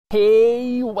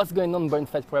Hey, what's going on, Burn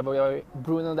Fat Forever?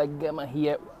 Bruno da Gama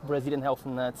here, Brazilian Health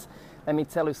Nuts. Let me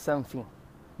tell you something.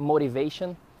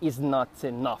 Motivation is not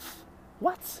enough.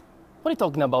 What? What are you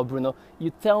talking about, Bruno?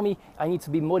 You tell me I need to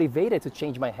be motivated to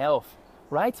change my health,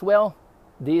 right? Well,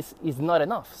 this is not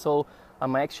enough. So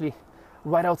I'm actually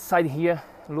right outside here.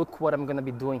 Look what I'm gonna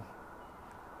be doing.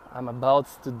 I'm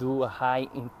about to do a high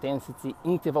intensity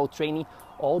interval training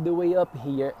all the way up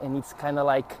here, and it's kind of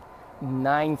like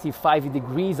 95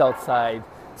 degrees outside.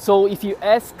 So if you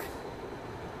ask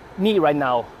me right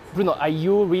now, Bruno, are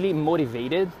you really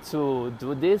motivated to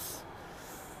do this?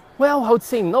 Well, I would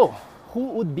say no. Who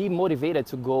would be motivated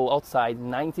to go outside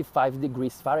 95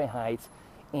 degrees Fahrenheit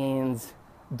and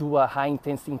do a high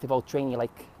intensity interval training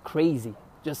like crazy,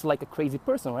 just like a crazy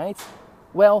person, right?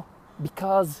 Well,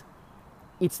 because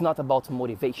it's not about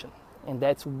motivation, and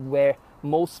that's where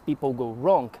most people go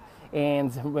wrong.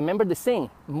 And remember the saying,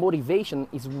 motivation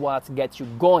is what gets you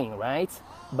going, right?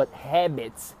 But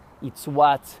habits, it's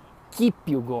what keep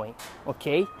you going,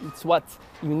 okay? It's what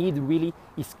you need really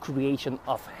is creation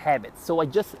of habits. So I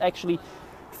just actually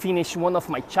finished one of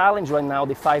my challenge right now,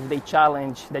 the 5-day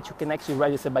challenge that you can actually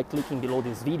register by clicking below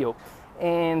this video.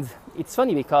 And it's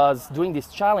funny because during this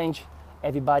challenge,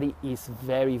 everybody is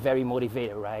very, very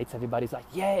motivated, right? Everybody's like,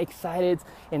 yeah, excited,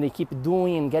 and they keep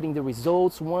doing and getting the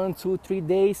results 1, 2, 3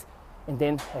 days. And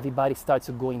then everybody starts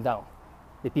going down.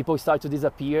 The people start to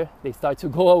disappear, they start to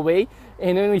go away,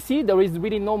 and then we see there is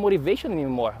really no motivation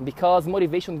anymore because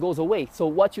motivation goes away. So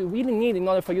what you really need in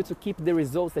order for you to keep the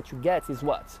results that you get is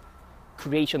what?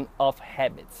 Creation of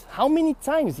habits. How many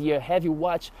times here have you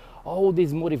watched all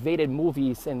these motivated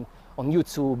movies and on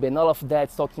YouTube and all of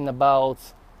that talking about,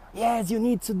 yes, you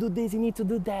need to do this, you need to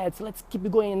do that, so let's keep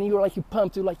it going, and you're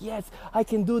pumped, you're like, yes, I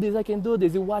can do this, I can do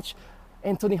this. You watch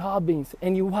Anthony Robbins,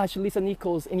 and you watch Lisa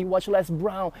Nichols, and you watch Les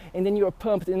Brown, and then you're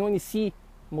pumped, and when you see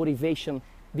motivation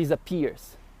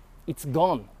disappears, it's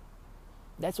gone.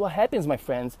 That's what happens, my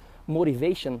friends.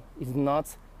 Motivation is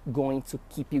not going to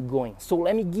keep you going. So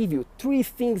let me give you 3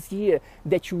 things here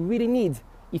that you really need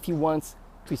if you want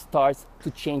to start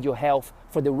to change your health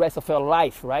for the rest of your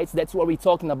life, right? That's what we're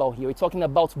talking about here. We're talking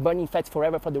about burning fat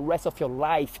forever for the rest of your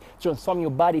life, transform your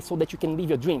body so that you can live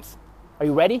your dreams. Are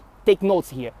you ready? Take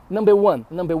notes here. Number one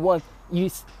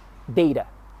is data.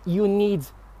 You need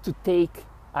to take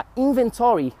an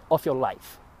inventory of your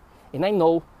life. And I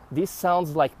know this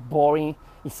sounds like boring.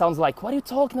 It sounds like, what are you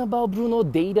talking about, Bruno?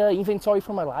 Data, inventory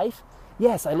for my life?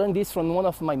 Yes, I learned this from one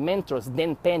of my mentors,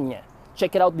 Dan Pena.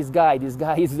 Check it out, this guy. This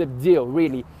guy is the deal,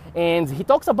 really. And he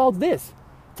talks about this,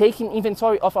 taking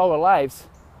inventory of our lives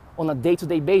on a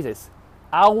day-to-day basis.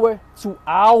 Hour to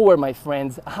hour, my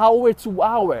friends. Hour to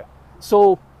hour.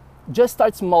 So just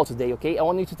start small today, okay? I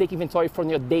want you to take inventory from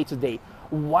your day to day.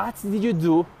 What did you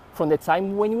do from the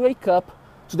time when you wake up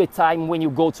to the time when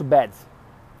you go to bed?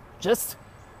 Just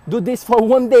do this for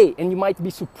one day and you might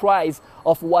be surprised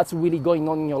of what's really going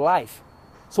on in your life.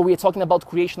 So we are talking about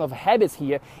creation of habits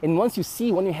here. And once you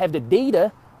see, when you have the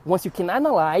data, once you can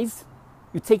analyze,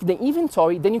 you take the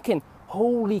inventory, then you can,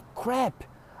 holy crap,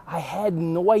 I had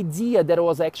no idea that I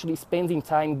was actually spending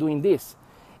time doing this.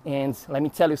 And let me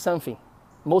tell you something,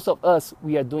 most of us,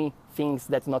 we are doing things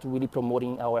that's not really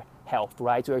promoting our health,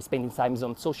 right? We are spending time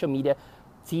on social media,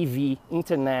 TV,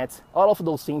 internet, all of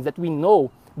those things that we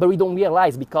know, but we don't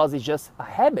realize because it's just a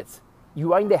habit.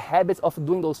 You are in the habit of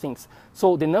doing those things.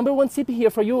 So the number 1 tip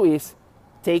here for you is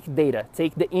take data,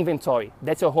 take the inventory.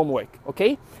 That's your homework,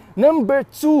 okay? Number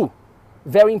 2,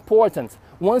 very important.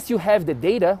 Once you have the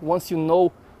data, once you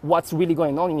know what's really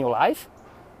going on in your life,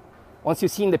 once you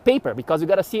see in the paper, because you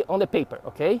gotta see it on the paper,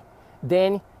 okay?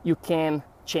 Then you can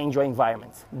change your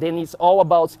environment. Then it's all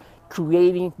about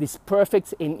creating this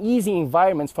perfect and easy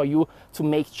environment for you to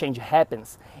make change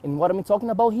happens. And what I'm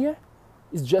talking about here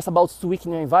is just about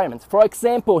tweaking your environment. For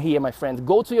example here, my friend,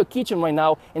 go to your kitchen right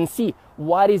now and see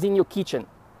what is in your kitchen.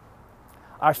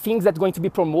 Are things that are going to be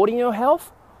promoting your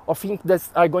health? Or things that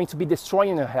are going to be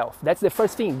destroying your health? That's the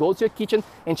first thing. Go to your kitchen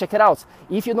and check it out.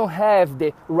 If you don't have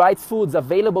the right foods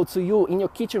available to you in your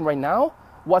kitchen right now,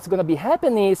 what's going to be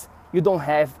happening is you don't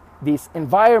have this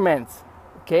environment,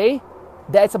 okay?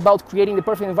 That's about creating the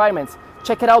perfect environment.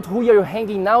 Check it out, who you're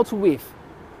hanging out with.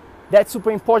 That's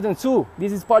super important too.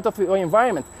 This is part of your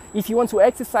environment. If you want to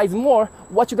exercise more,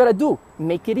 what you got to do?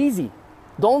 Make it easy.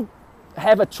 Don't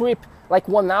have a trip like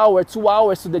 1 hour, 2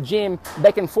 hours to the gym,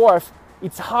 back and forth.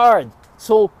 It's hard,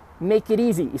 so make it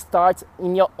easy. Start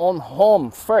in your own home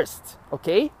first,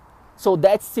 okay? So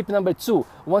that's tip number 2.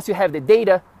 Once you have the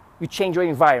data, you change your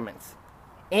environment.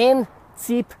 And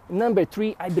tip number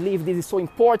 3, I believe this is so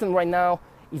important right now,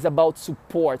 is about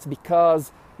support,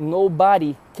 because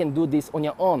Nobody can do this on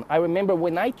your own. I remember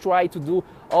when I tried to do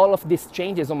all of these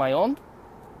changes on my own,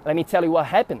 let me tell you what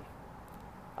happened.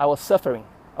 I was suffering.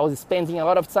 I was spending a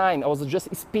lot of time. I was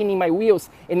just spinning my wheels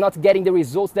and not getting the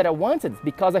results that I wanted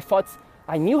because I thought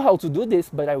I knew how to do this,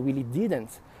 but I really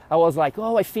didn't. I was like,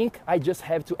 oh, I think I just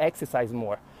have to exercise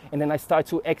more. And then I started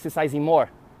to exercising more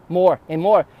and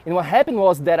more. And what happened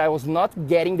was that I was not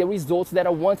getting the results that I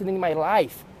wanted in my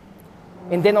life.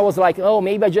 And then I was like, oh,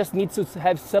 maybe I just need to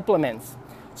have supplements.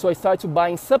 So I started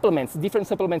buying supplements, different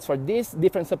supplements for this,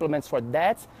 different supplements for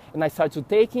that. And I started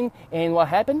taking, and what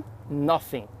happened?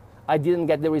 Nothing. I didn't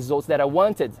get the results that I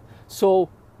wanted. So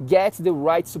get the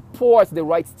right support, the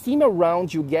right team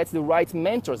around you, get the right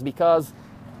mentors, because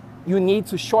you need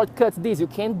to shortcut this. You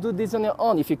can't do this on your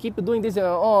own. If you keep doing this on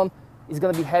your own, it's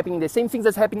going to be happening the same things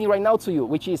that's happening right now to you,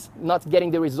 which is not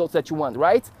getting the results that you want,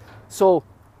 right? So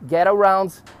get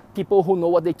around people who know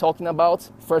what they're talking about,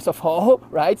 first of all,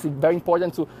 right? It's very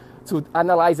important to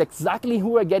analyze exactly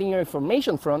who are getting your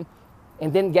information from,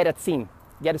 and then get a team,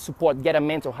 get a support, get a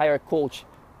mentor, hire a coach,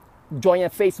 join a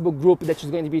Facebook group that is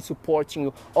going to be supporting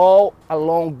you all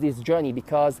along this journey,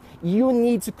 because you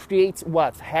need to create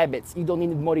what? Habits. You don't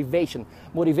need motivation.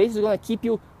 Motivation is going to keep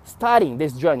you starting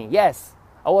this journey. Yes,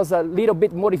 I was a little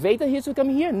bit motivated here to come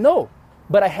here. No,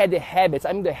 but I had the habits.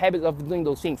 I'm in the habit of doing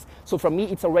those things. So for me,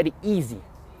 it's already easy.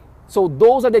 So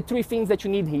those are the three things that you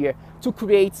need here to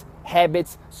create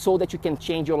habits so that you can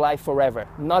change your life forever,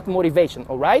 not motivation,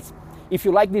 all right? If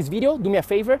you like this video, do me a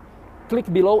favor,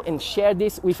 click below and share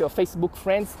this with your Facebook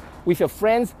friends, with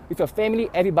your family,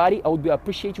 everybody. I would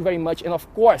appreciate you very much. And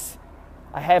of course,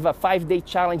 I have a 5-day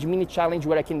challenge, mini challenge,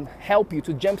 where I can help you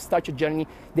to jumpstart your journey.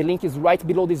 The link is right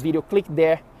below this video. Click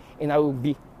there and I will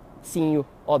be seeing you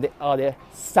on the other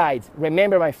side.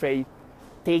 Remember, my friend,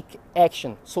 take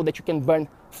action so that you can burn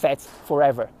fat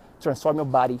forever. Transform your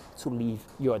body to live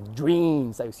your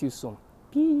dreams. I will see you soon.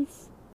 Peace.